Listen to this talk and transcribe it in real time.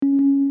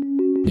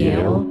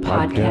Yale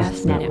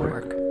Podcast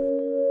Network.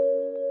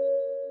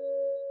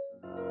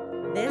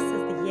 This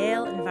is the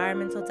Yale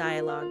Environmental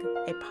Dialogue,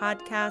 a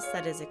podcast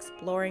that is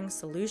exploring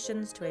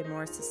solutions to a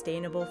more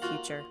sustainable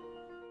future.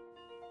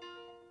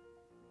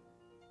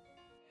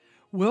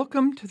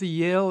 Welcome to the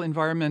Yale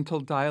Environmental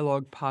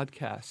Dialogue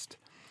podcast.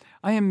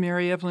 I am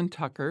Mary Evelyn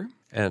Tucker.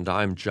 And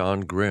I'm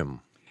John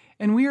Grimm.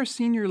 And we are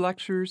senior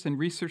lecturers and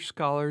research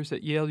scholars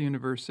at Yale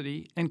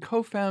University and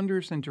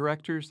co-founders and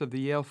directors of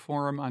the Yale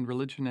Forum on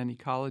Religion and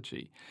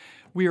Ecology.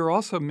 We are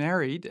also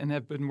married and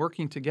have been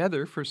working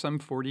together for some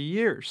 40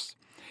 years.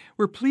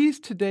 We're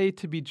pleased today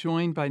to be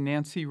joined by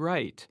Nancy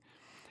Wright.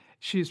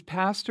 She is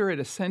pastor at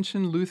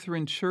Ascension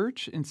Lutheran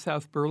Church in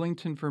South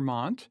Burlington,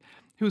 Vermont,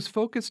 who is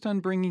focused on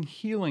bringing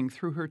healing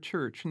through her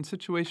church in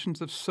situations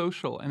of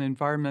social and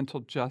environmental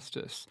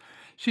justice.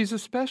 She's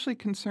especially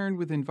concerned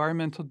with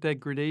environmental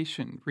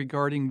degradation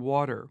regarding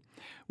water.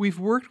 We've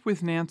worked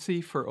with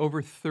Nancy for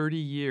over 30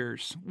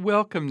 years.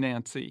 Welcome,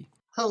 Nancy.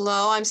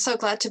 Hello, I'm so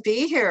glad to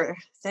be here.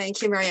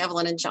 Thank you, Mary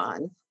Evelyn and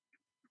John.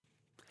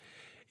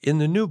 In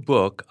the new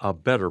book, A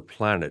Better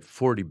Planet,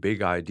 40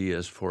 Big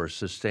Ideas for a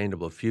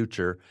Sustainable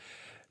Future,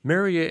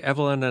 Mary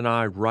Evelyn and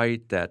I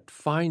write that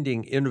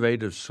finding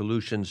innovative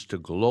solutions to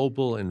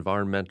global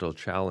environmental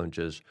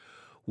challenges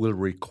will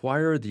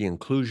require the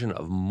inclusion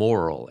of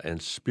moral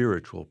and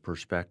spiritual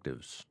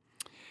perspectives.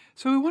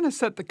 So we want to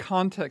set the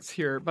context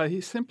here by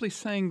simply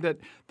saying that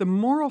the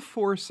moral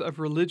force of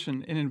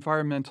religion in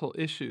environmental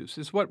issues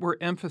is what we're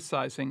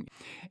emphasizing.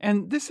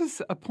 And this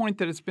is a point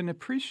that has been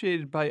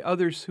appreciated by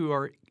others who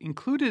are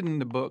included in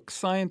the book,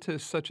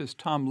 scientists such as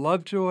Tom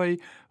Lovejoy,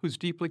 who's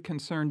deeply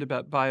concerned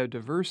about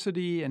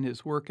biodiversity and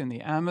his work in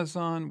the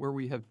Amazon, where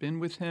we have been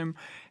with him,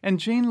 and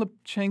Jane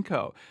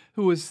Lubchenco,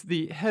 who is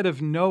the head of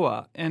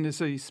NOAA and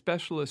is a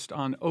specialist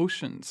on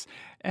oceans.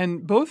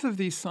 And both of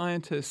these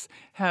scientists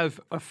have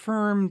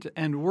affirmed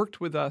and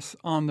worked with us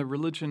on the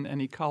Religion and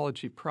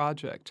Ecology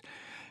project.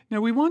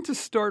 Now, we want to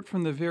start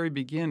from the very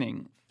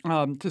beginning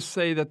to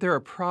say that there are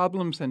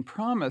problems and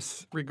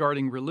promise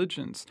regarding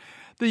religions.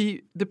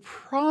 The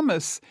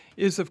promise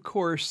is, of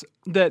course,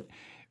 that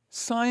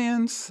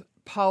science,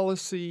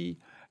 policy,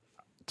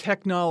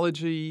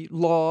 technology,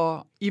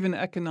 law, even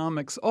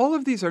economics, all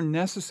of these are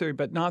necessary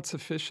but not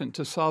sufficient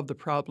to solve the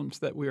problems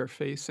that we are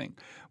facing.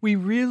 We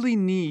really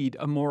need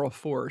a moral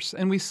force,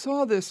 and we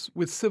saw this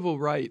with civil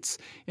rights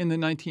in the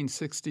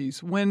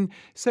 1960s. When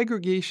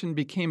segregation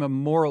became a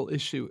moral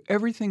issue,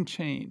 everything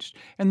changed,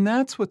 and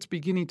that's what's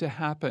beginning to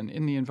happen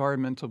in the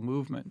environmental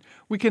movement.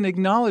 We can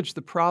acknowledge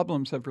the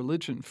problems of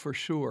religion for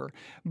sure,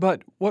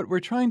 but what we're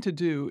trying to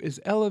do is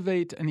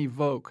elevate and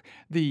evoke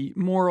the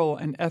moral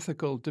and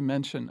ethical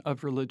dimension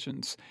of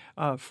religions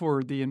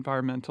for the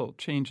environmental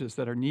changes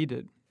that are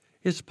needed.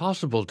 It's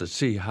possible to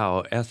see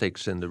how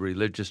ethics in the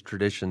religious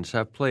traditions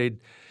have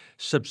played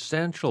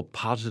substantial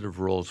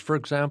positive roles. For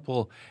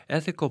example,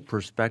 ethical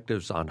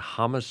perspectives on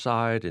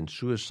homicide and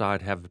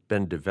suicide have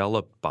been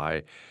developed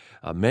by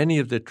many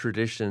of the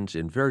traditions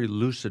in very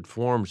lucid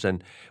forms.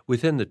 And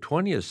within the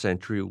 20th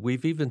century,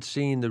 we've even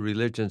seen the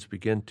religions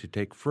begin to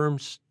take firm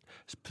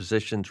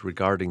positions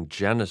regarding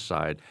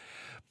genocide.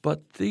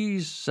 But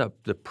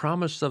the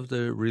promise of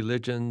the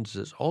religions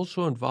is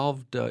also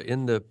involved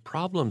in the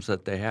problems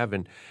that they have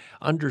in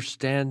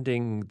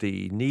understanding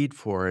the need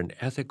for an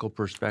ethical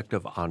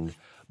perspective on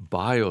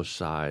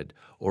biocide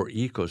or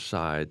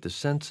ecocide, the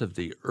sense of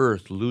the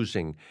earth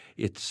losing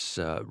its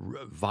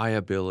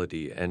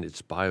viability and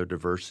its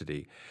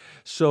biodiversity.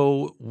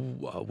 So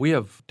we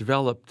have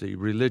developed the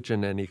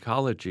religion and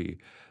ecology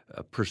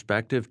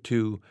perspective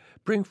to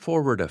bring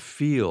forward a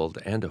field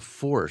and a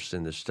force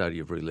in the study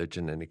of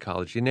religion and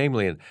ecology,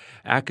 namely an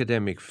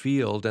academic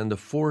field and the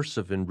force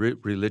of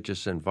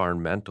religious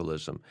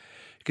environmentalism.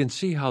 You can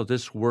see how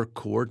this work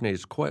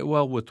coordinates quite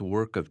well with the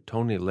work of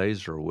Tony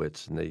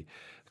Laserowitz and the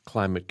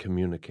Climate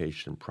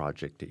Communication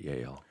Project at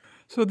Yale.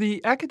 So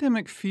the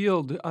academic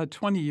field,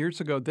 20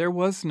 years ago, there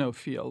was no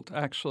field,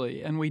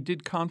 actually, and we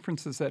did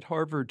conferences at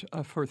Harvard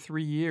for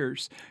 3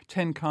 years,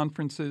 10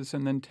 conferences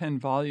and then 10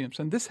 volumes.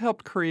 And this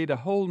helped create a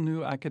whole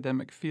new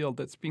academic field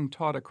that's being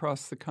taught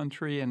across the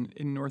country and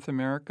in North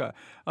America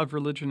of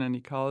religion and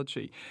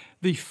ecology.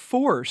 The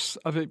force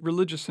of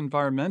religious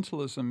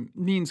environmentalism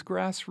means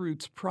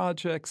grassroots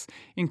projects,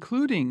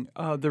 including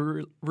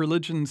the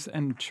religions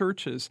and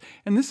churches.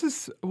 And this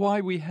is why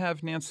we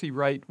have Nancy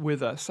Wright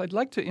with us. I'd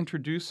like to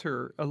introduce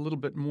her a little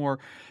bit more.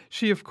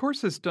 She, of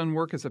course, has done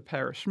work as a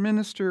parish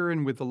minister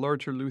and with the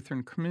larger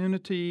Lutheran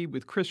community,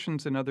 with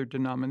Christians and other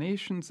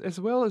denominations, as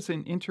well as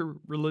in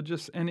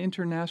interreligious and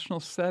international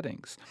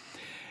settings.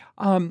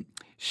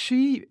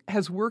 She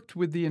has worked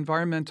with the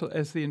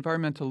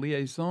environmental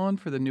liaison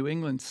for the New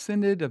England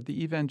Synod of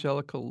the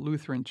Evangelical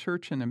Lutheran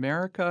Church in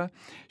America.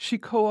 She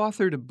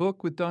co-authored a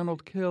book with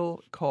Donald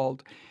Kill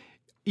called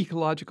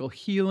Ecological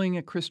Healing,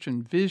 A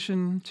Christian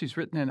Vision. She's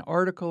written an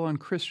article on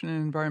Christian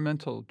and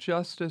environmental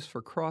justice for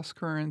Cross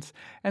Currents,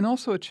 and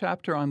also a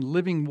chapter on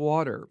living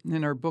water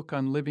in our book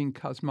on living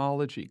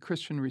cosmology,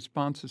 Christian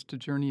Responses to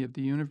Journey of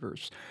the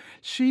Universe.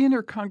 She and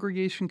her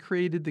congregation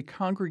created the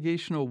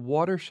Congregational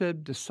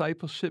Watershed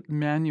Discipleship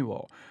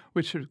Manual,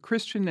 which are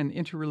Christian and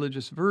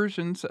interreligious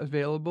versions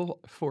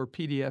available for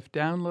PDF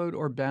download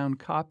or bound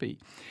copy.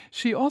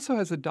 She also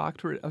has a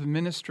doctorate of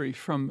ministry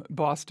from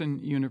Boston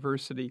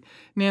University.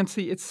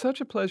 Nancy, it's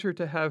such a pleasure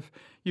to have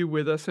you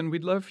with us, and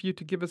we'd love for you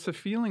to give us a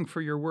feeling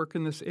for your work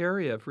in this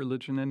area of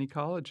religion and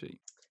ecology.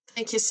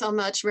 Thank you so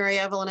much, Mary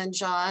Evelyn and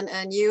John.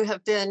 And you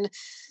have been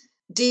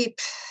deep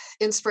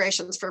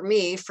inspirations for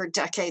me for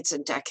decades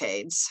and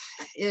decades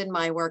in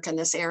my work in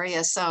this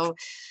area. So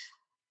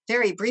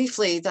very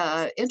briefly,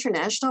 the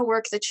international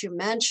work that you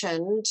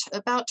mentioned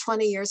about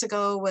 20 years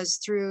ago was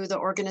through the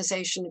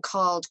organization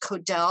called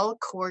CODEL,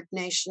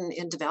 Coordination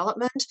in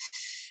Development.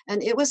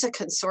 And it was a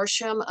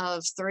consortium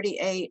of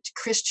 38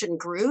 Christian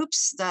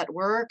groups that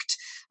worked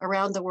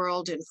around the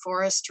world in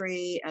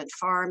forestry and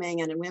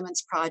farming and in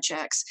women's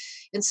projects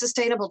in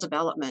sustainable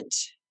development.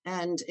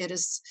 And it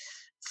is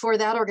for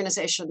that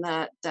organization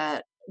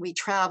that we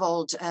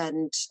traveled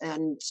and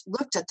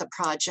looked at the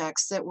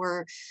projects that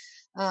were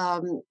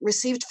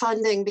received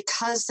funding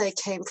because they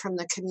came from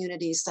the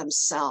communities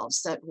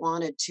themselves that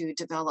wanted to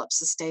develop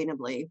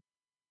sustainably.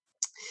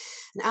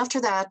 And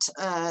after that,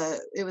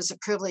 it was a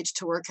privilege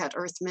to work at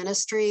Earth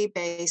Ministry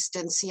based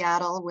in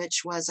Seattle,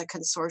 which is a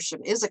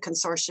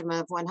consortium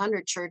of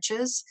 100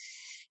 churches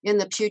in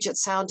the Puget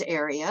Sound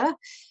area,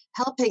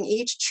 helping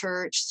each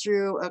church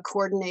through a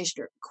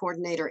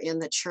coordinator in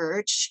the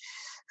church,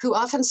 who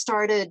often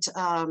started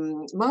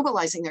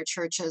mobilizing their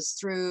churches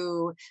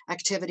through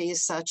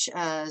activities such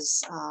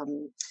as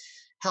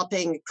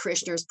helping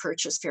parishioners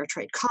purchase fair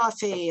trade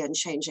coffee and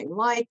changing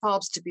light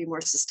bulbs to be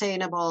more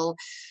sustainable,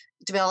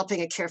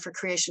 developing a Care for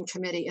Creation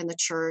committee in the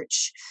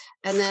church,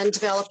 and then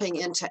developing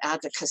into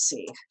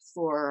advocacy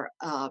for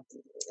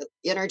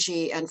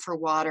energy and for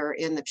water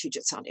in the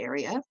Puget Sound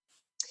area.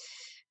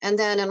 And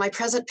then in my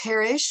present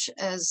parish,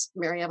 as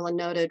Mary Evelyn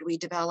noted, we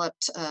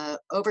developed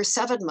over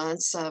 7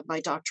 months of my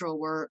doctoral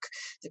work.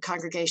 The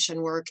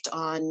congregation worked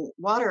on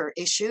water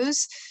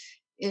issues,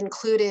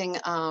 including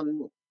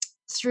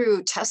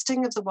through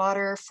testing of the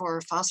water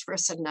for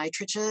phosphorus and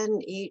nitrogen.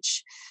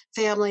 Each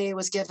family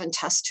was given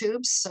test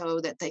tubes so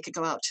that they could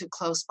go out to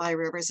close by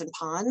rivers and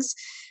ponds.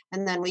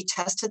 And then we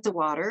tested the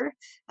water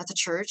at the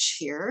church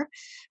here.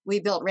 We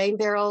built rain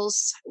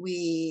barrels.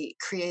 We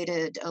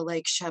created a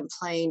Lake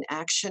Champlain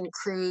action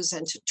cruise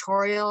and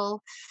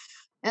tutorial.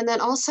 And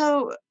then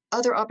also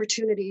other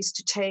opportunities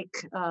to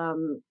take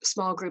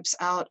small groups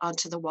out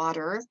onto the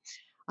water,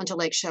 onto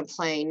Lake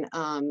Champlain.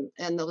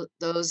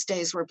 Those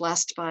days were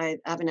blessed by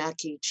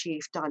Abenaki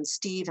Chief Don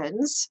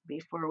Stevens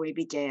before we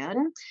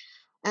began.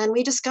 And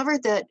we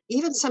discovered that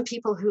even some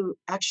people who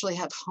actually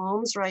have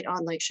homes right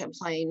on Lake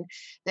Champlain,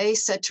 they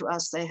said to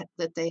us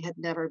that they had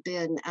never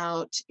been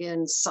out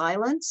in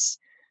silence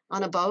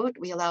on a boat.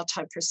 We allow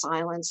time for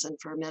silence and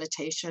for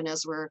meditation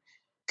as we're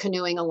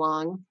canoeing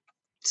along.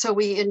 So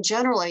we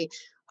generally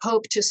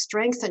hope to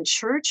strengthen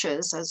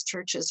churches, as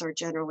churches are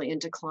generally in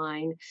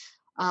decline,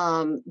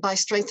 by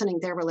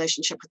strengthening their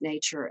relationship with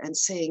nature and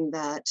seeing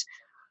that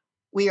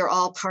we are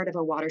all part of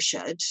a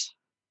watershed.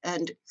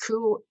 And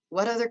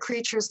what other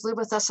creatures live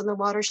with us in the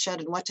watershed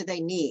and what do they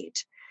need?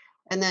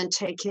 And then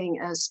taking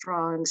a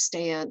strong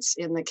stance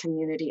in the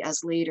community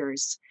as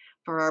leaders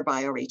for our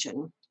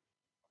bioregion.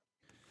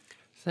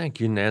 Thank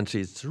you,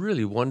 Nancy. It's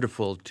really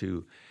wonderful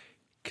to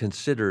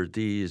consider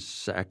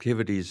these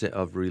activities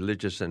of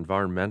religious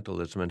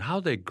environmentalism and how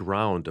they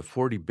ground the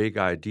 40 big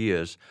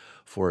ideas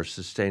for a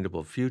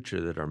sustainable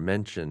future that are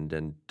mentioned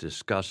and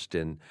discussed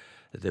in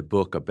the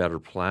book A Better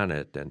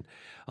Planet. And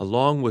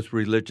along with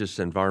religious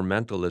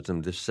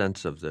environmentalism, this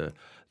sense of the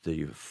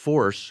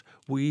force,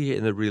 we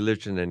in the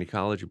Religion and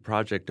Ecology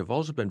Project have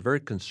also been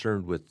very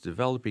concerned with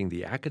developing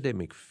the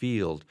academic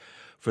field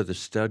for the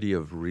study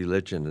of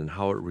religion and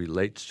how it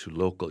relates to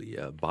local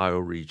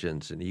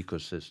bioregions and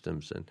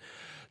ecosystems. And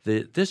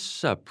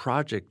this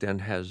project then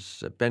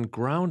has been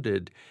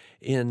grounded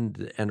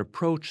in an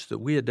approach that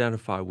we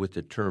identify with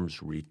the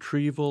terms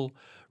retrieval,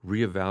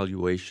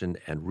 reevaluation,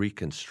 and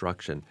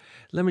reconstruction.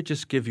 Let me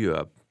just give you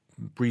a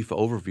brief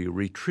overview.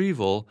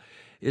 Retrieval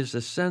is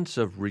a sense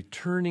of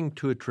returning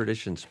to a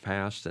tradition's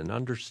past and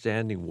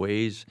understanding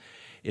ways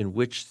in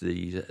which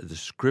the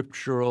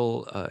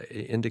scriptural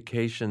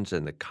indications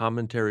and the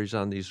commentaries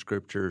on these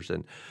scriptures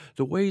and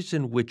the ways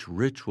in which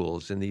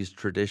rituals in these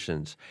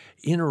traditions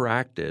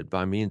interacted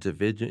by means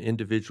of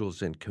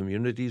individuals and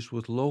communities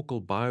with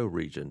local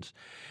bioregions,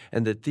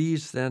 and that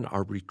these then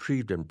are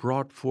retrieved and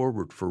brought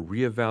forward for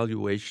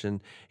reevaluation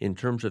in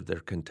terms of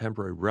their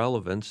contemporary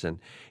relevance. And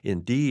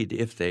indeed,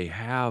 if they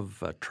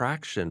have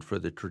traction for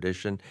the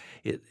tradition,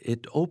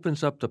 it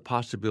opens up the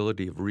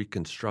possibility of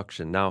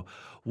reconstruction. Now,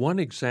 one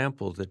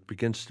example example that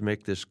begins to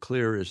make this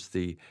clear is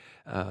the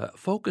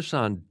focus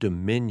on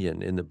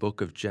dominion in the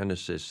book of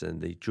Genesis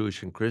and the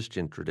Jewish and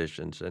Christian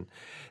traditions. And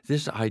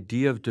this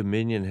idea of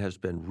dominion has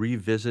been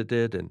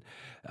revisited and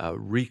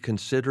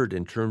reconsidered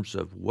in terms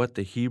of what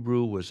the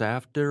Hebrew was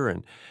after,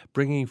 and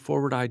bringing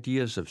forward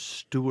ideas of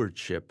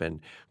stewardship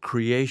and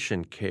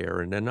creation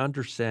care, and an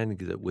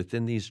understanding that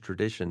within these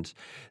traditions,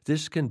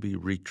 this can be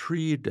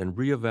retrieved and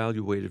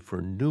reevaluated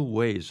for new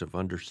ways of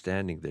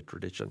understanding the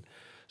tradition.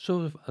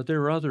 So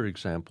there are other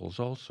examples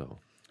also.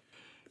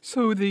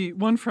 So the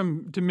one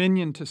from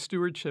dominion to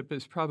stewardship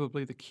is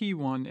probably the key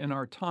one in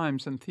our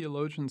times, and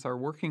theologians are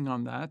working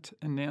on that.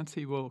 And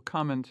Nancy will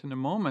comment in a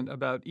moment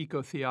about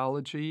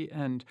eco-theology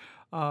and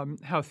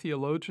how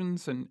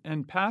theologians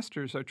and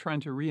pastors are trying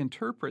to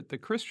reinterpret the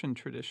Christian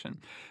tradition.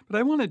 But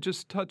I want to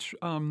just touch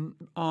on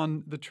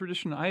the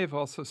tradition I have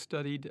also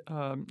studied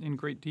in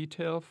great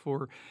detail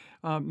for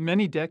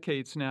many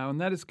decades now, and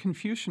that is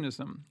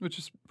Confucianism, which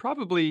has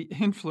probably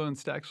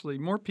influenced actually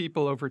more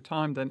people over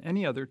time than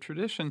any other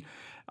tradition.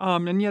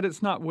 And yet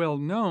it's not well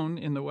known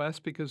in the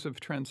West because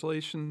of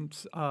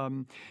translations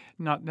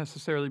not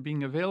necessarily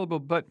being available.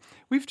 But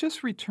we've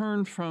just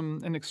returned from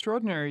an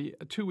extraordinary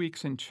 2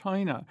 weeks in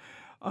China,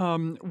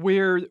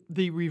 where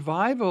the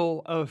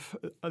revival of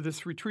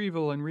this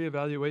retrieval and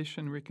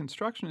reevaluation,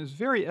 reconstruction is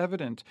very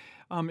evident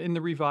in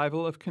the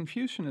revival of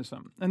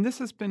Confucianism. And this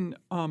has been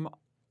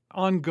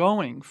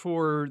ongoing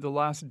for the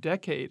last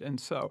decade and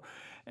so.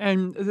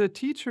 And the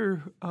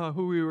teacher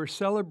who we were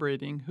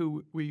celebrating,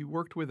 who we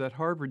worked with at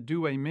Harvard,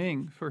 Du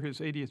Weiming, for his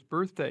 80th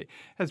birthday,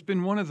 has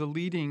been one of the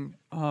leading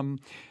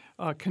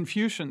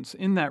Confucians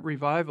in that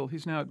revival.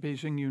 He's now at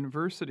Beijing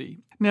University.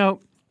 Now,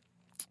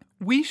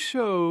 we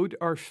showed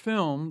our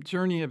film,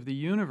 Journey of the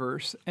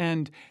Universe,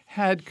 and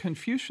had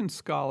Confucian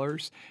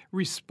scholars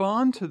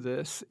respond to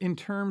this in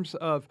terms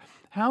of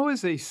how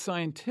is a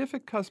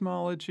scientific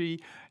cosmology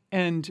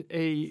and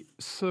a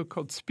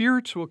so-called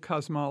spiritual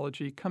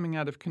cosmology coming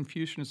out of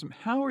Confucianism,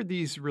 how are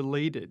these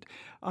related?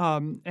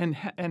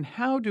 And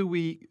how do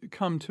we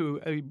come to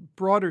a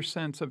broader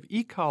sense of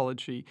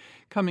ecology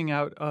coming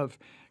out of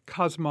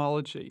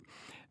cosmology?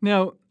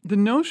 Now, the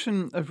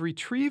notion of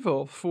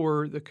retrieval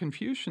for the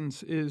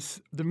Confucians is,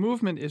 the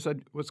movement is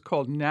what's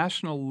called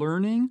national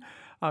learning.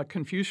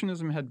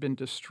 Confucianism had been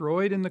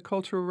destroyed in the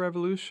Cultural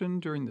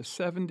Revolution during the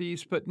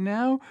 70s, but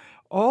now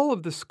all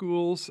of the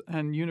schools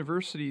and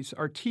universities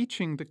are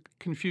teaching the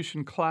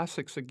Confucian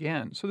classics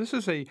again. So this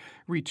is a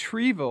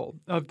retrieval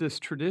of this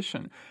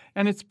tradition,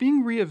 and it's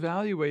being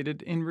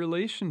reevaluated in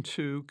relation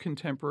to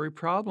contemporary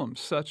problems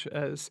such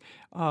as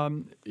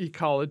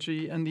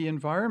ecology and the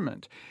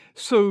environment.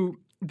 So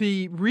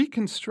the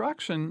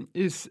reconstruction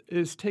is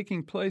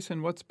taking place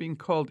in what's being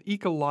called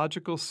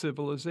ecological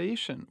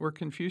civilization, where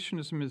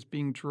Confucianism is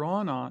being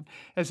drawn on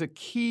as a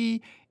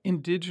key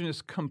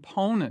indigenous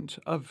component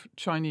of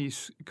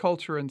Chinese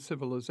culture and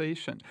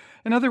civilization.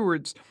 In other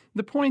words,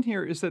 the point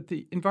here is that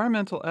the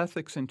environmental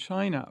ethics in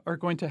China are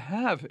going to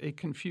have a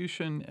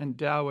Confucian and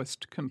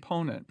Taoist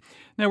component.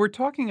 Now, we're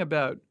talking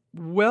about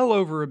well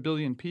over 1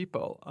 billion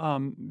people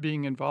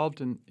being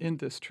involved in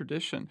this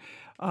tradition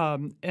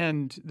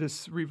and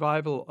this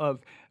revival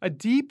of a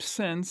deep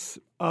sense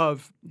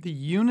of the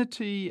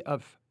unity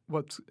of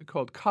what's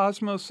called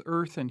cosmos,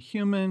 earth, and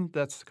human.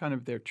 That's kind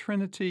of their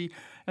trinity.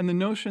 And the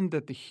notion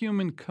that the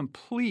human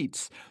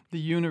completes the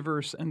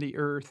universe and the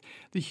earth.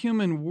 The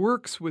human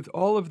works with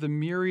all of the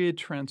myriad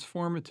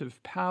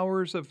transformative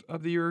powers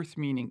of the earth,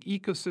 meaning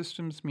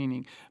ecosystems,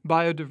 meaning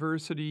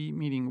biodiversity,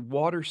 meaning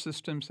water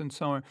systems, and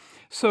so on.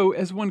 So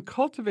as one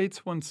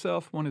cultivates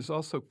oneself, one is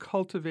also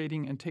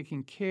cultivating and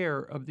taking care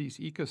of these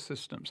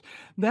ecosystems.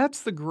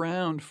 That's the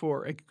ground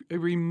for a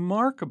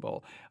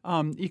remarkable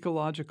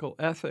ecological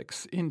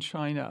ethics in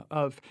China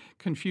of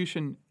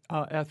Confucian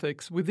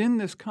ethics within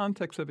this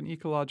context of an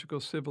ecological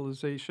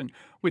civilization,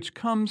 which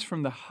comes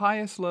from the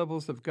highest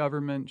levels of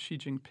government. Xi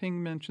Jinping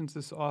mentions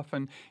this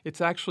often.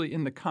 It's actually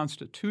in the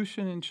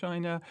constitution in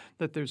China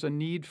that there's a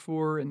need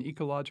for an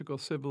ecological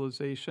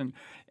civilization.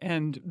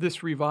 And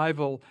this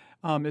revival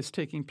is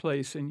taking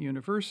place in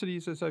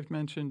universities, as I've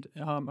mentioned,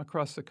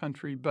 across the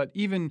country. But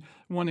even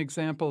one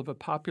example of a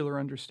popular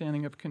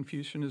understanding of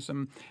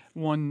Confucianism,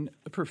 one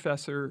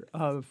professor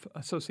of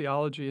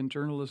sociology and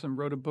journalism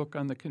wrote a book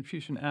on the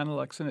Confucian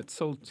Analects, and it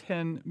sold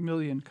 10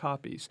 million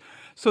copies.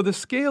 So the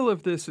scale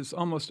of this is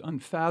almost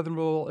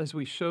unfathomable as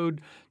we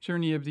showed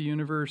Journey of the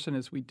Universe and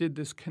as we did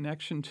this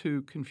connection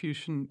to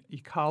Confucian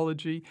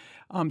ecology.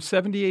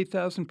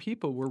 78,000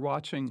 people were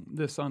watching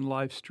this on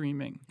live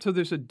streaming. So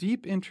there's a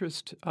deep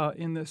interest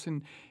in this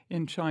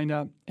in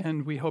China,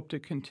 and we hope to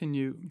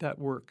continue that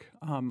work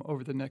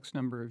over the next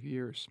number of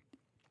years.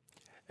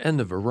 And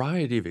the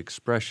variety of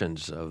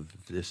expressions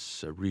of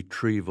this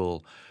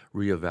retrieval,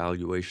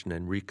 reevaluation,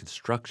 and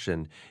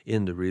reconstruction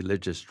in the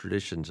religious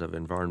traditions of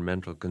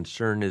environmental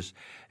concern is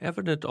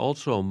evident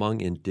also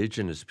among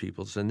indigenous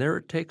peoples. And there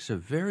it takes a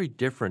very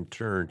different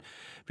turn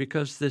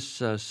because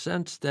this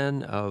sense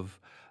then of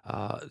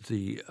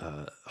the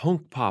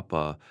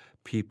Hunkpapa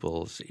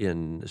peoples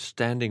in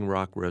Standing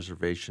Rock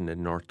Reservation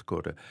in North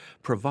Dakota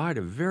provide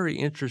a very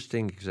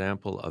interesting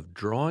example of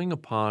drawing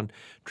upon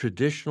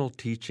traditional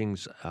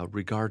teachings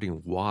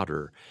regarding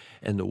water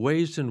and the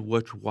ways in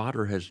which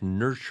water has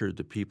nurtured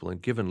the people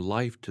and given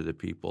life to the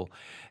people.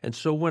 And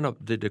so when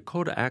the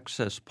Dakota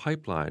Access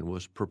Pipeline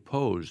was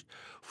proposed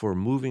for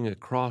moving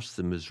across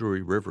the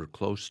Missouri River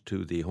close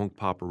to the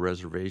Hunkpapa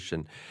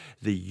Reservation,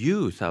 the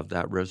youth of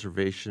that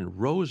reservation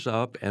rose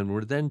up and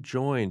were then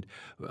joined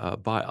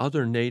by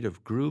other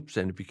Native groups,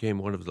 and it became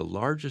one of the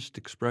largest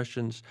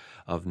expressions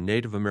of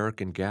Native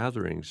American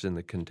gatherings in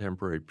the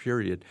contemporary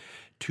period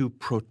to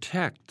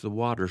protect the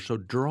water. So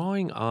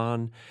drawing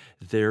on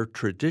their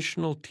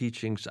traditional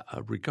teachings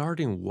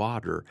regarding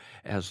water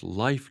as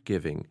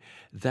life-giving,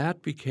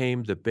 that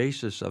became the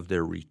basis of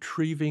their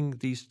retrieving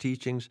these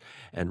teachings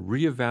and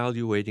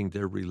reevaluating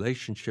their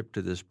relationship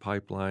to this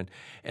pipeline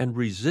and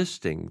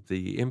resisting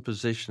the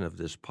imposition of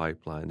this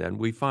pipeline. And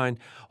we find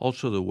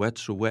also the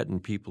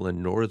Wet'suwet'en people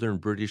in northern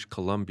British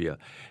Columbia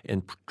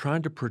and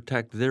trying to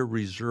protect their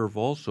reserve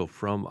also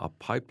from a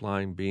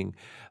pipeline being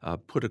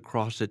put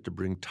across it to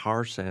bring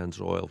tar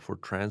sands oil for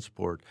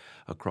transport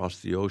across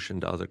the ocean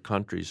to other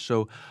countries.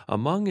 So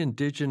among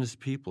indigenous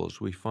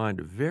peoples, we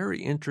find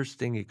very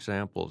interesting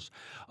examples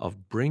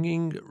of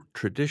bringing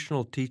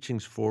traditional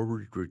teachings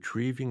forward,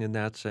 retrieving in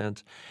that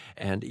sense,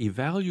 and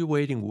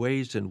evaluating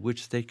ways in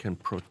which they can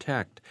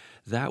protect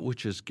that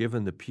which has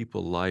given the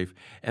people life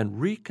and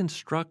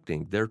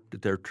reconstructing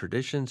their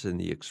traditions and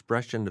the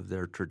expression of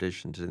their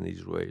traditions in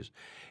these ways.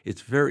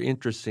 It's very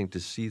interesting to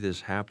see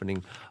this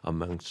happening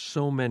among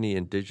so many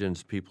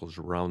indigenous peoples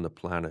around the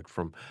planet,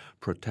 from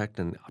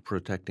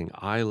protecting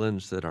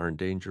islands that are in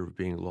danger of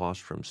being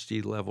lost from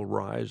sea level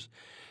rise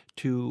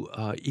to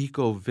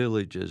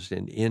eco-villages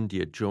in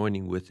India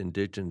joining with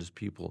indigenous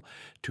people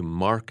to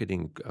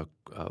marketing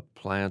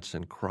plants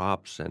and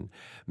crops and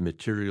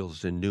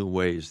materials in new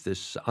ways.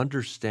 This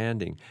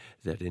understanding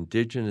that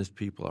indigenous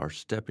people are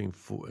stepping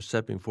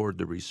forward,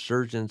 the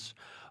resurgence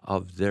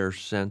of their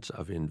sense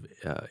of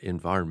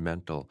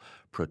environmental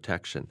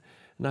protection.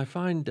 And I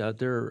find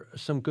there are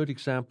some good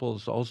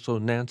examples also,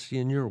 Nancy,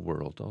 in your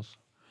world also.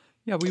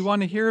 Yeah, we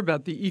want to hear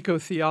about the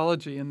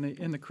eco-theology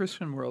in the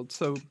Christian world.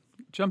 So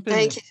jump in.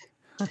 Thank you.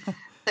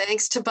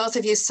 Thanks to both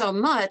of you so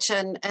much.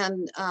 And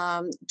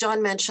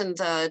John mentioned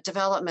the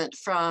development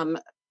from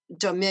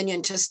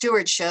dominion to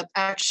stewardship.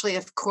 Actually,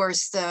 of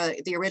course,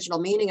 the original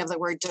meaning of the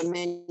word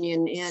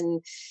dominion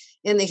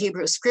in the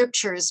Hebrew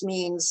scriptures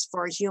means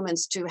for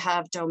humans to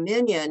have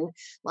dominion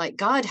like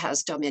God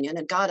has dominion.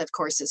 And God, of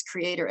course, is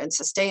creator and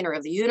sustainer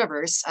of the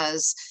universe,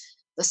 as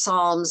the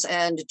Psalms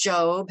and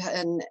Job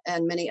and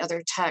many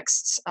other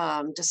texts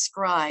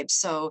describe.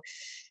 So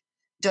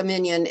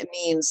dominion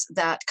means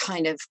that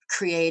kind of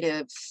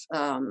creative,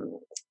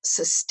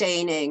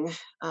 sustaining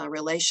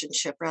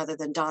relationship rather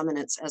than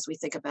dominance as we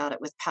think about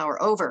it with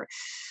power over.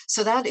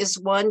 So that is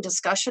one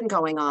discussion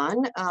going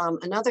on.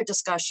 Another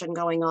discussion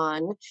going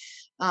on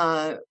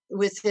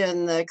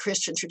within the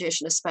Christian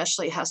tradition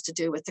especially has to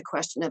do with the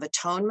question of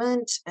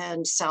atonement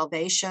and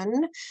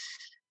salvation.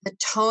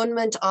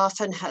 Atonement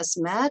often has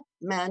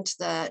meant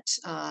that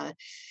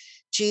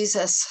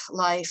Jesus'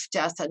 life,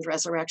 death, and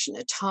resurrection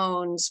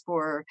atones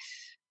for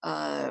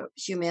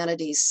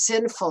humanity's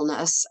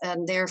sinfulness,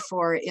 and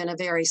therefore, in a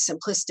very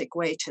simplistic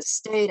way to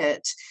state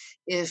it,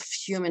 if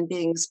human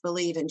beings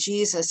believe in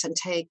Jesus and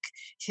take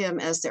him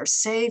as their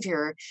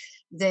savior,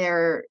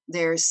 their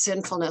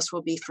sinfulness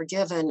will be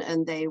forgiven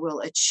and they will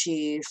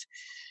achieve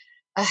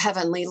a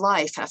heavenly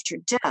life after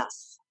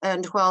death.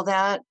 And while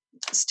that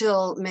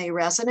still may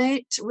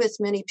resonate with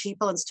many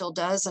people and still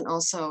does, and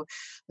also,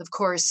 of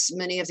course,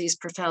 many of these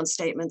profound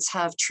statements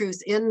have truth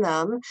in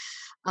them,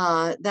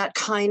 that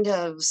kind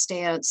of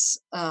stance,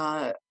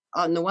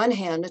 on the one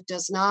hand,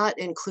 does not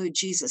include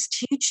Jesus'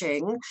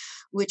 teaching,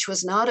 which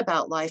was not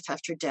about life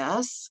after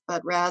death,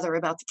 but rather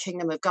about the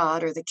kingdom of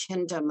God, or the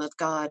kingdom of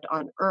God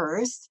on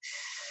earth,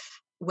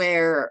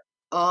 where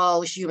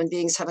all human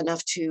beings have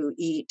enough to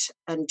eat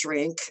and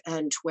drink,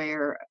 and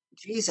where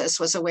Jesus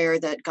was aware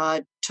that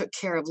God took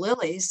care of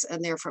lilies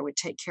and therefore would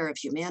take care of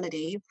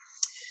humanity.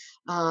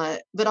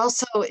 But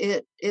also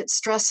it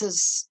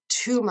stresses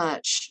too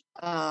much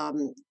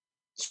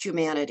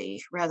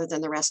humanity rather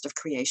than the rest of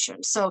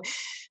creation. So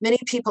many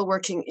people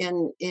working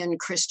in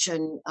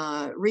Christian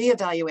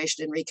reevaluation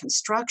and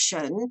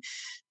reconstruction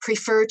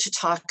prefer to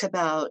talk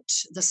about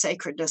the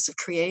sacredness of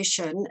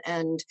creation,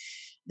 and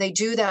they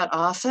do that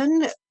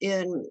often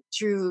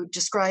through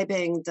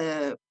describing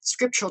the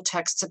scriptural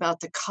texts about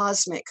the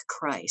cosmic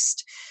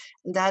Christ.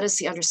 And that is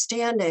the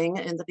understanding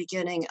in the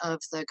beginning of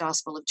the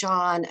Gospel of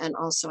John, and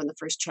also in the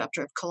first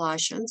chapter of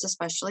Colossians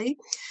especially,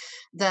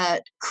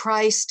 that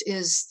Christ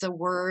is the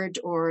word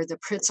or the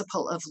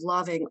principle of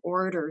loving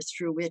order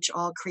through which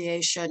all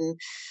creation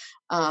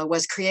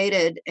was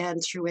created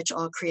and through which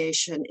all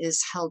creation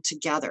is held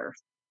together.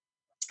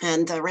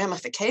 And the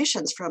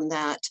ramifications from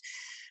that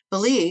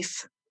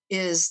belief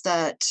is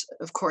that,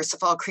 of course,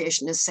 if all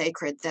creation is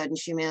sacred, then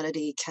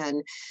humanity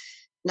can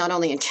not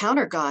only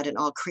encounter God in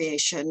all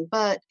creation,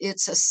 but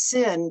it's a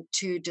sin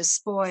to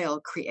despoil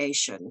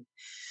creation.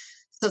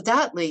 So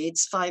that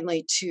leads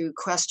finally to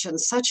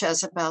questions such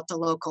as about the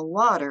local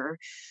water,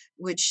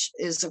 which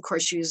is, of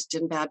course, used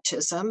in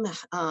baptism.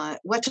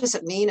 What does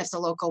it mean if the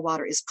local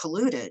water is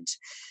polluted?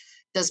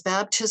 Does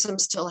baptism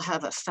still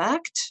have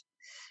effect?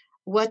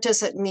 What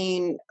does it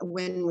mean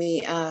when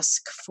we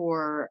ask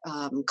for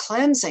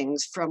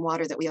cleansings from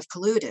water that we have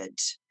polluted?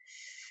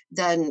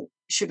 Then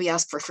should we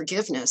ask for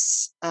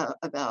forgiveness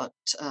about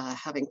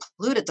having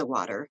polluted the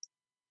water?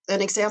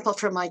 An example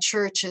from my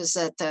church is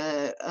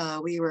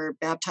that we were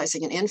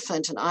baptizing an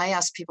infant, and I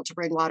asked people to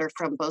bring water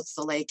from both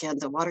the lake and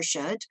the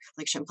watershed,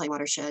 Lake Champlain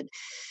watershed.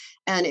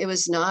 And it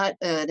was not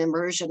an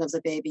immersion of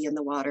the baby in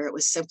the water. It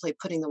was simply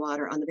putting the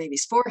water on the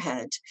baby's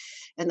forehead.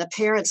 And the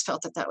parents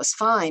felt that that was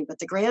fine, but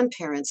the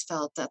grandparents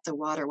felt that the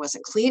water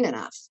wasn't clean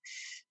enough.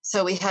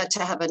 So we had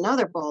to have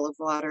another bowl of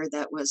water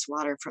that was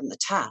water from the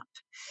tap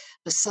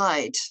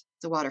beside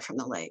the water from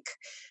the lake.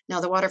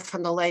 Now, the water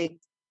from the lake,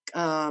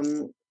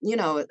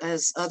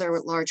 as other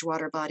large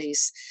water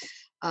bodies,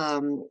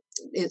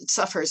 it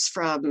suffers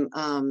from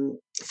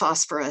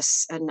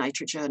phosphorus and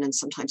nitrogen and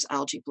sometimes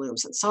algae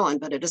blooms and so on,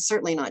 but it is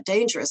certainly not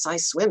dangerous. I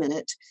swim in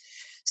it.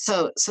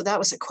 So that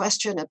was a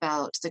question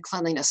about the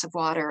cleanliness of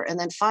water. And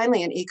then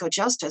finally, an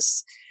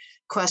eco-justice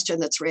question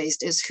that's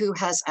raised is who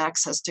has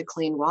access to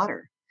clean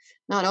water?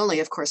 Not only,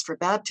 of course, for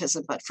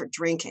baptism, but for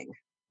drinking.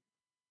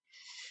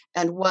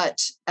 And what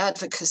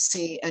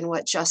advocacy and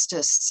what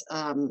justice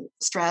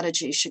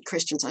strategy should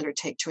Christians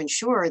undertake to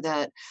ensure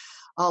that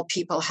all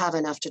people have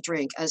enough to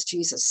drink? As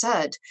Jesus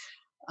said,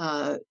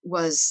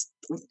 was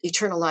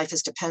eternal life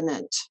is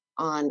dependent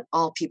on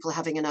all people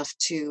having enough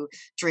to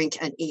drink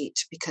and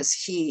eat, because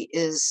he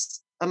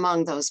is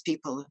among those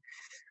people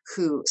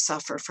who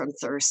suffer from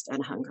thirst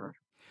and hunger.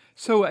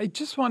 So I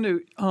just want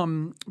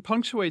to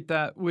punctuate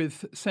that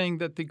with saying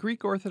that the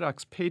Greek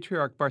Orthodox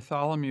Patriarch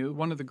Bartholomew,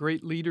 one of the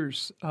great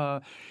leaders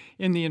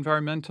in the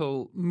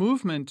environmental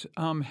movement,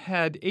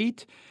 had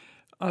 8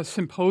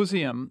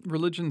 symposium,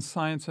 Religion,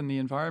 Science, and the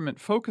Environment,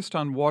 focused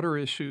on water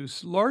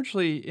issues,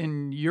 largely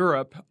in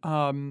Europe,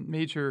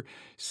 major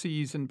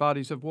seas and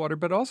bodies of water,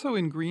 but also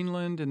in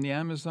Greenland and the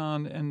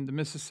Amazon and the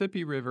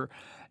Mississippi River.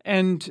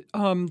 And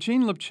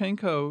Jane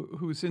Lubchenco,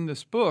 who's in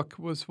this book,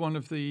 was one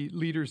of the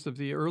leaders of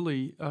the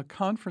early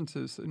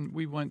conferences, and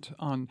we went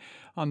on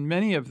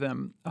many of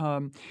them.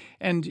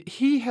 And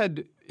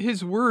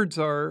his words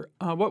are,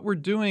 what we're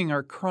doing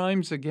are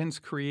crimes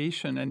against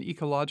creation and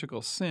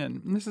ecological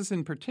sin. And this is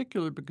in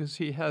particular because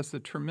he has the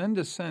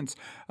tremendous sense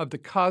of the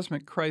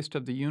cosmic Christ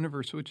of the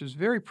universe, which is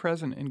very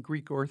present in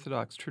Greek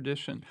Orthodox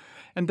tradition.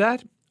 And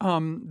that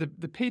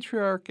the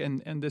patriarch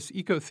and this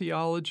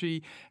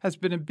eco-theology has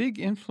been a big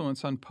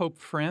influence on Pope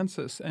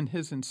Francis and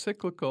his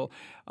encyclical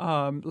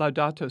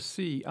Laudato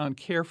Si on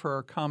care for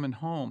our common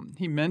home.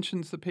 He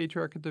mentions the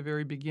patriarch at the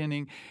very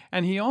beginning,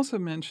 and he also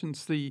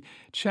mentions the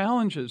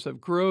challenges of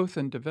growth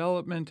and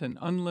development and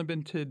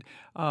unlimited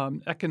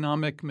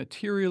economic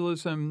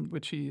materialism,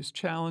 which he is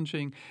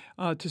challenging,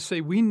 to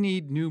say we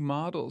need new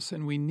models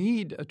and we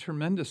need a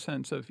tremendous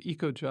sense of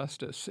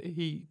eco-justice.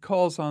 He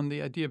calls on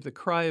the idea of the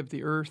cry of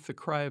the earth, the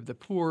cry of the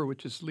poor,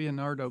 which is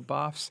Leonardo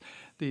Boff's,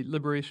 the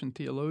liberation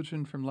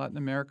theologian from Latin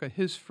America,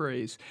 his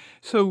phrase.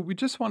 So we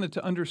just wanted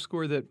to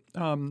underscore that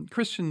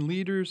Christian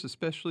leaders,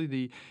 especially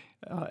the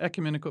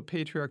Ecumenical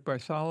Patriarch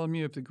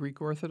Bartholomew of the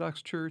Greek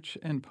Orthodox Church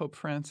and Pope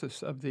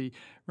Francis of the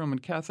Roman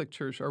Catholic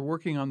Church, are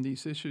working on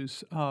these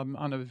issues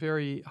on a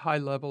very high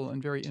level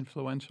and very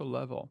influential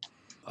level.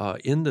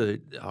 In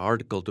the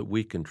article that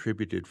we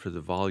contributed for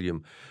the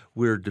volume,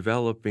 we're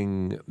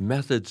developing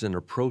methods and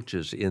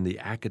approaches in the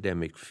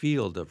academic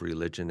field of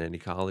religion and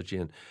ecology.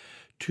 And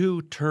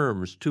 2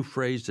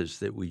 phrases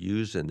that we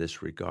use in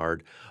this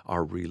regard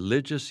are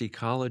religious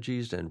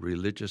ecologies and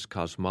religious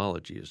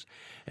cosmologies.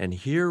 And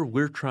here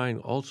we're trying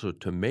also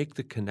to make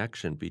the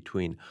connection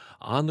between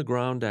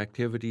on-the-ground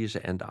activities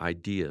and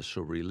ideas.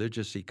 So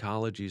religious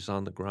ecologies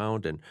on the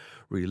ground and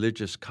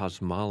religious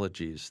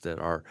cosmologies that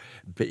are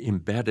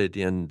embedded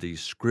in the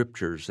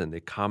scriptures and the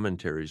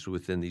commentaries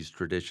within these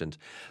traditions.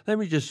 Let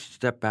me just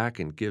step back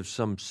and give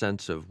some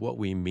sense of what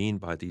we mean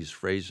by these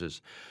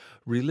phrases.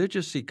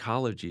 Religious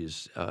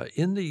ecologies,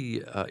 in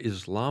the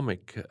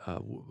Islamic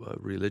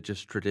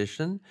religious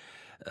tradition,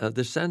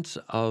 the sense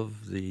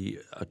of the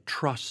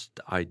trust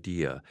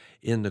idea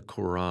in the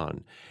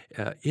Quran,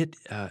 it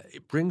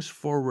brings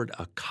forward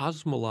a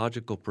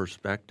cosmological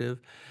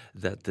perspective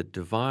that the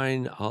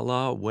divine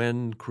Allah,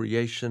 when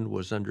creation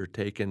was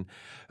undertaken,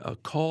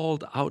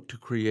 called out to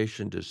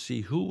creation to see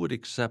who would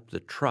accept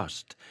the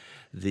trust,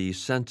 the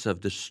sense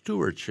of the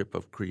stewardship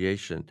of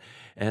creation.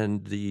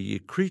 And the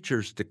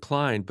creatures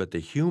declined, but the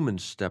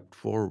humans stepped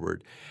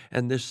forward.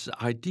 And this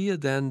idea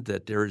then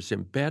that there is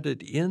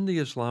embedded in the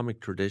Islamic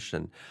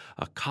tradition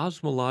a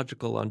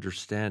cosmological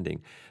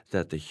understanding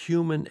that the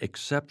human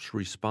accepts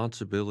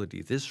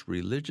responsibility. This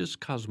religious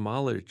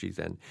cosmology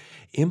then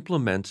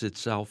implements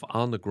itself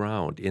on the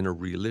ground in a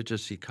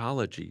religious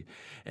ecology.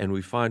 And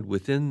we find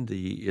within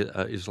the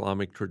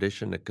Islamic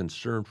tradition a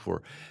concern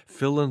for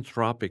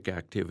philanthropic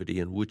activity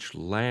in which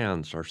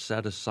lands are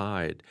set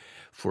aside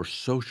for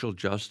social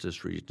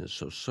justice reasons.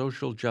 So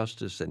social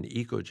justice and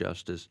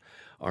eco-justice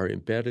are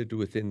embedded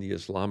within the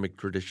Islamic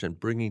tradition,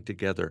 bringing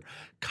together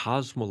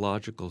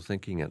cosmological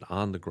thinking and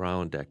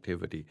on-the-ground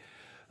activity.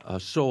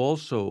 So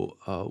also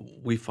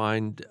we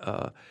find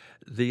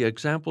the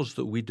examples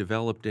that we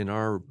developed in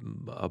our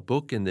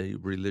book in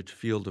the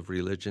field of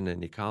religion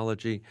and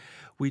ecology.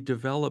 We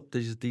developed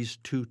these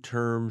two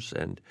terms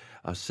and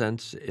a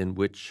sense in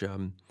which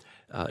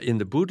in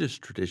the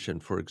Buddhist tradition,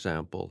 for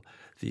example,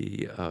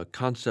 the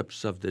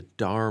concepts of the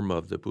Dharma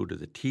of the Buddha,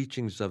 the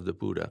teachings of the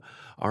Buddha,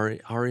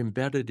 are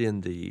embedded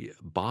in the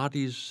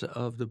bodies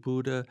of the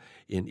Buddha,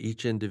 in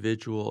each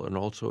individual, and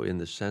also in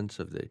the sense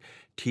of the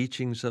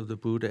teachings of the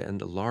Buddha and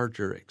the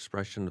larger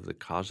expression of the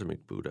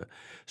cosmic Buddha.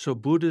 So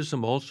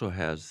Buddhism also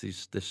has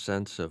this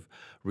sense of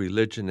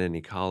religion and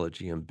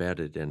ecology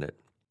embedded in it.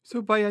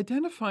 So by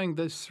identifying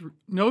this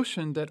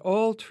notion that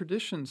all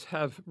traditions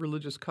have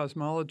religious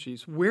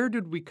cosmologies, where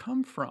did we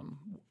come from?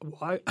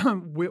 Why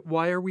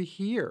are we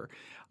here?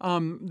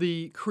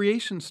 The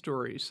creation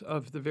stories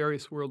of the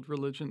various world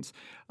religions,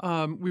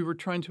 we were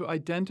trying to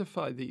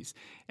identify these.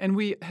 And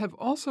we have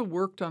also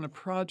worked on a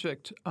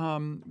project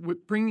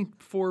bringing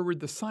forward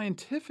the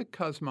scientific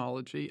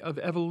cosmology of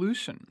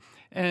evolution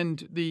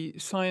and the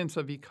science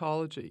of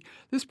ecology.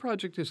 This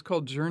project is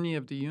called Journey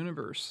of the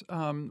Universe,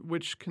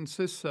 which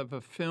consists of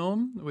a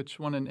film, which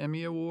won an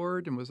Emmy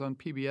Award and was on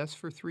PBS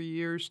for 3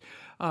 years,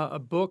 a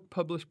book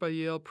published by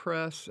Yale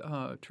Press,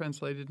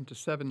 translated into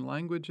 7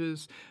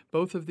 languages.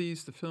 Both of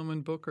these, the film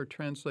and book, are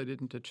translated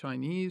into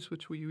Chinese,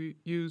 which we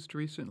used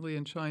recently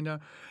in China.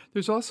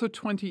 There's also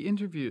 20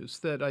 interviews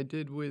that I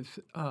did with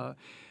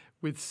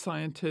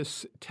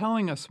scientists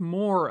telling us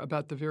more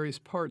about the various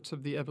parts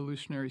of the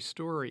evolutionary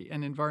story,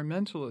 and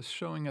environmentalists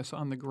showing us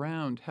on the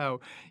ground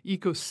how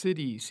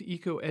eco-cities,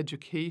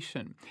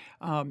 eco-education,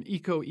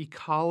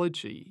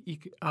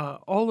 eco-ecology,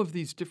 all of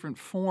these different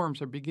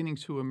forms are beginning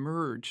to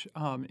emerge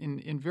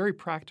in very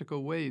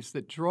practical ways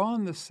that draw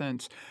on the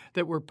sense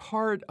that we're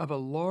part of a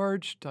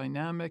large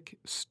dynamic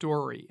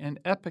story, an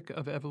epic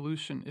of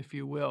evolution, if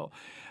you will.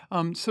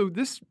 So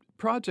this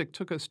project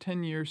took us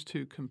 10 years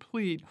to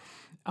complete,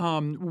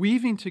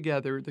 weaving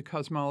together the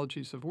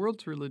cosmologies of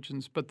world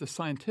religions, but the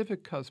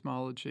scientific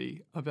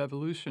cosmology of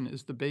evolution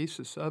is the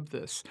basis of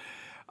this.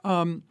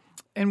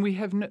 And we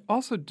have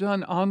also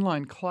done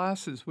online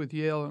classes with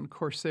Yale and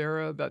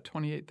Coursera. About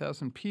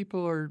 28,000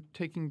 people are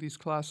taking these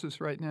classes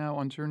right now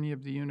on Journey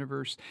of the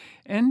Universe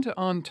and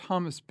on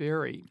Thomas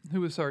Berry,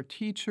 who is our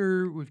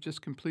teacher. We've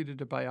just completed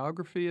a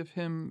biography of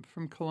him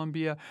from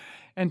Columbia.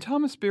 And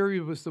Thomas Berry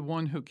was the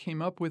one who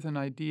came up with an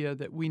idea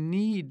that we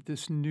need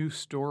this new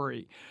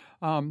story.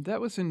 That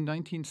was in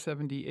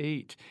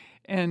 1978.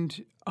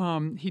 And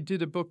he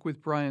did a book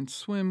with Brian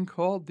Swimme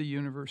called The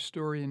Universe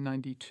Story in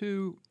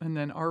 92, and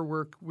then our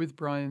work with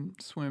Brian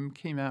Swimme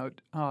came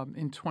out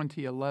in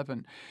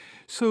 2011.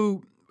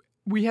 So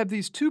we have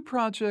these 2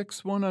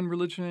 projects, one on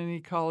religion and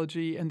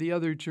ecology and the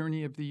other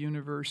Journey of the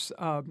Universe,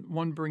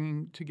 one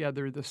bringing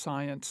together the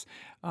science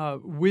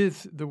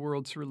with the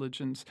world's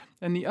religions,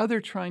 and the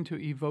other trying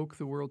to evoke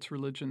the world's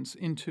religions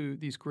into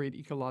these great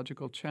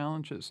ecological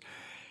challenges.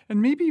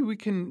 And maybe we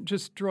can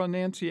just draw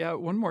Nancy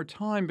out one more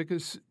time,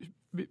 because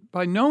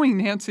by knowing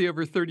Nancy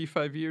over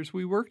 35 years,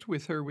 we worked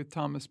with her with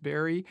Thomas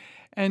Berry,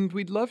 and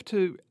we'd love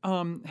to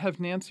have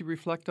Nancy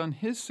reflect on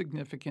his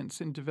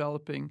significance in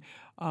developing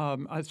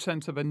a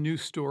sense of a new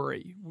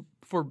story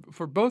for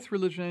both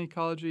religion and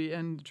ecology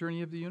and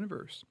Journey of the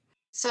Universe.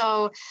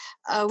 So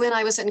when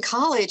I was in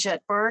college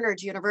at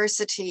Barnard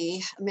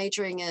University,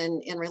 majoring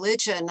in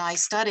religion, I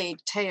studied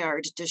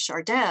Teilhard de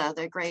Chardin,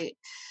 the great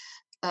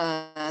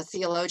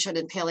theologian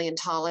and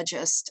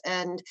paleontologist,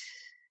 and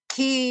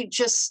he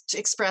just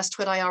expressed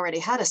what I already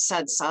had a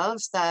sense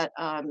of, that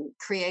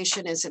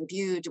creation is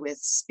imbued with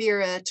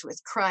spirit,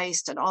 with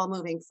Christ, and all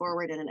moving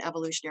forward in an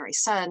evolutionary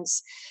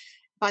sense.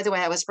 By the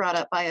way, I was brought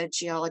up by a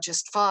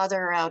geologist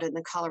father out in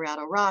the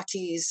Colorado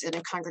Rockies in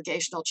a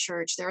congregational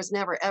church. There has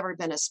never, ever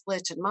been a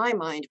split in my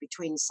mind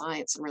between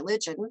science and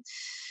religion.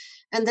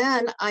 And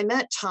then I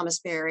met Thomas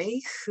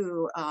Berry,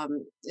 who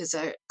is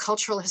a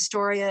cultural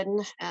historian,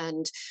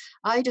 and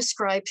I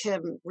describe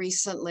him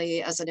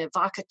recently as an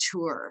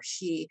evocateur.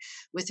 He,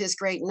 with his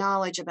great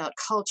knowledge about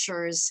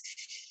cultures,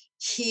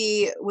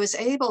 he was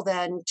able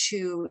then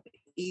to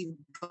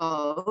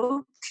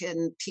evoke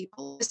in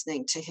people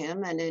listening to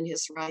him and in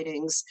his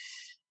writings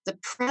the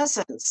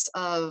presence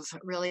of,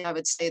 really, I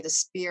would say, the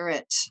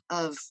spirit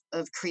of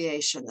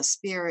creation, the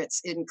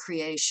spirits in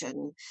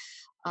creation.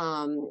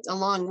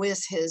 Along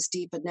with his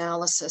deep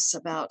analysis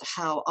about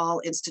how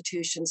all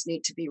institutions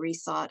need to be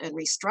rethought and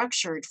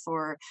restructured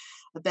for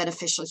a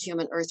beneficial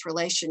human-earth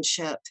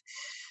relationship.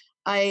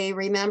 I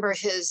remember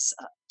his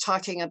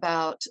talking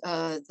about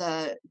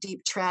the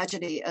deep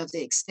tragedy of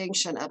the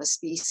extinction of a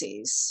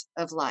species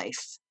of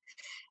life,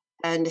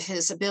 and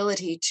his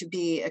ability to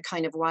be a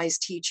kind of wise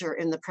teacher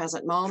in the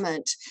present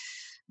moment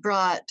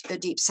brought a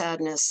deep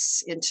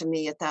sadness into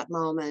me at that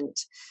moment,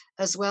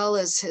 as well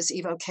as his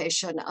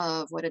evocation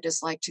of what it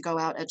is like to go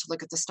out and to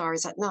look at the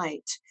stars at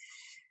night,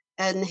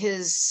 and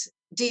his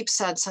deep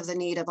sense of the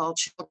need of all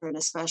children,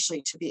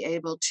 especially to be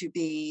able to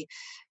be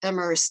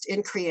immersed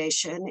in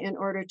creation in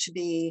order to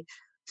be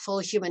full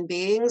human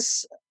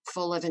beings,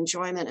 full of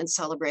enjoyment and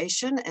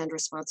celebration and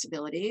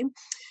responsibility,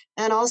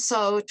 and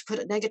also, to put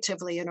it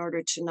negatively, in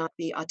order to not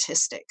be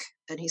autistic.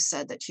 And he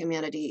said that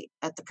humanity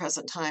at the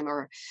present time,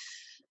 or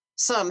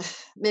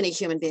many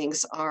human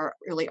beings, are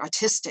really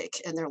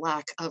autistic in their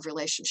lack of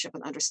relationship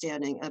and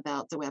understanding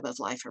about the web of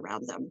life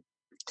around them.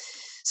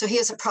 So he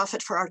is a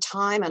prophet for our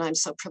time, and I'm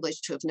so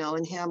privileged to have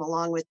known him,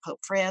 along with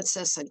Pope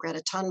Francis and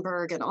Greta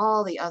Thunberg and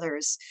all the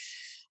others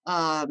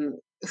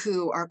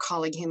who are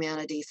calling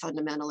humanity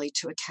fundamentally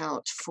to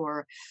account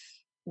for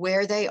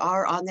where they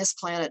are on this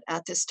planet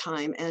at this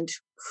time and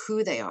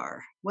who they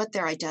are, what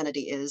their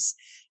identity is,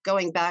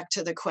 going back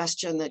to the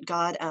question that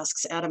God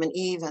asks Adam and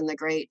Eve in the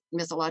great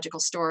mythological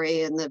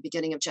story in the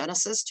beginning of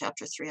Genesis,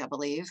 chapter 3, I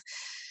believe.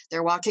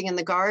 They're walking in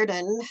the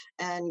garden,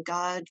 and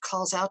God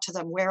calls out to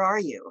them, "Where are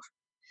you?"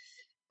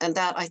 And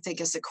that, I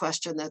think, is the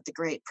question that the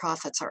great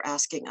prophets are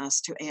asking us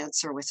to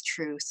answer with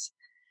truth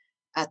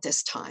at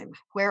this time.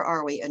 Where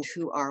are we, and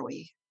who are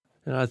we?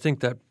 And I think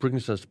that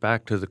brings us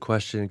back to the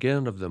question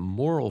again of the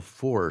moral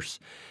force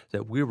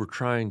that we were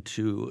trying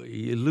to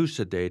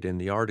elucidate in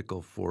the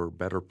article for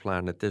Better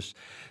Planet, this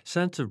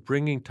sense of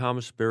bringing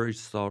Thomas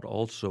Berry's thought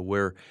also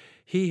where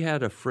he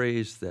had a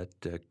phrase that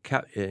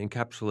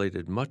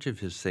encapsulated much of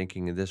his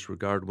thinking in this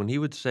regard when he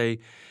would say,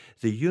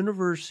 "The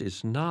universe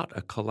is not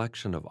a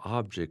collection of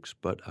objects,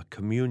 but a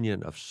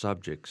communion of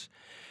subjects."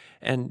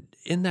 And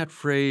in that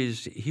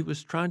phrase, he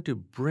was trying to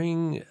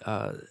bring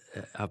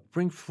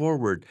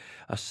forward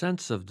a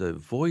sense of the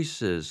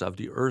voices of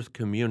the Earth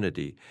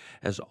community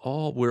as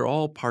we're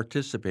all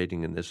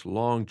participating in this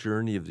long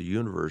journey of the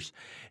universe,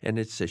 and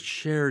it's a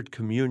shared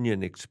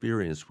communion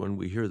experience when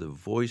we hear the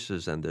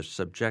voices and the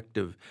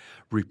subjective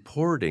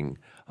reporting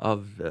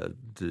of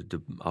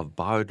of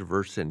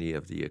biodiversity,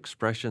 of the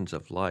expressions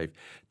of life,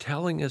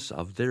 telling us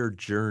of their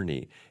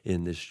journey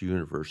in this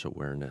universe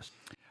awareness.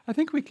 I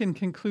think we can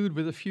conclude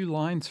with a few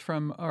lines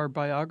from our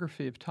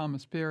biography of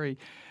Thomas Berry.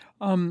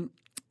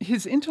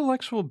 His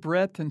intellectual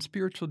breadth and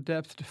spiritual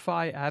depth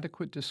defy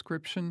adequate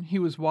description. He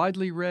was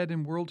widely read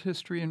in world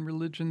history and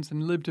religions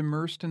and lived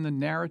immersed in the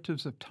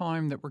narratives of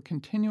time that were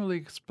continually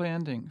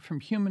expanding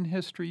from human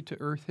history to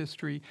earth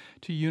history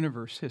to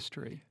universe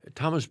history.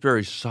 Thomas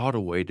Berry sought a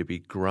way to be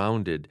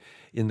grounded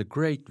in the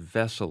great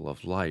vessel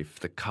of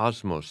life, the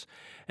cosmos,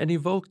 and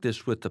evoked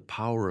this with the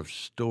power of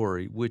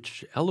story,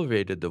 which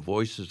elevated the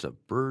voices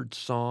of bird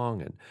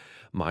song and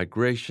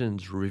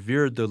migrations,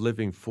 revered the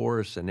living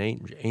forests and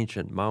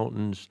ancient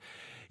mountains,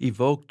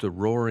 evoked the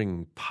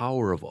roaring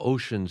power of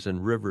oceans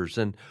and rivers,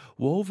 and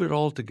wove it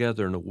all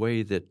together in a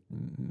way that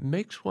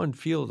makes one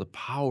feel the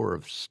power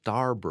of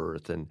star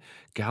birth and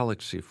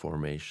galaxy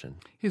formation.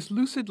 His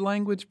lucid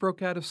language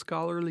broke out of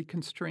scholarly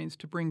constraints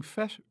to bring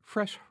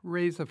fresh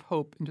rays of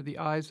hope into the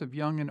eyes of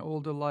young and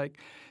old alike.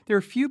 There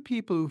are few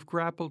people who've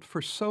grappled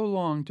for so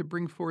long to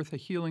bring forth a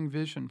healing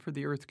vision for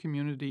the Earth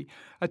community,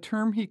 a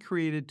term he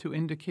created to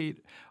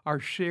indicate our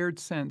shared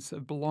sense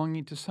of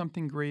belonging to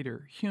something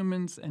greater,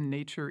 humans and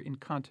nature in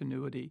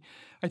continuity.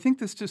 I think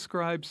this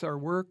describes our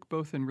work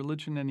both in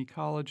religion and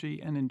ecology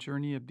and in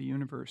Journey of the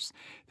Universe.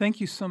 Thank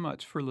you so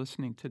much for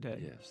listening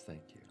today. Yes,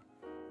 thank you.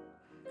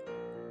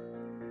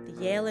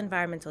 The Yale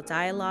Environmental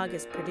Dialogue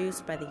is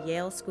produced by the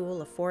Yale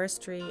School of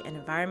Forestry and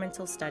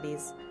Environmental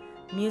Studies.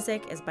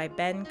 Music is by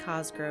Ben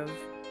Cosgrove.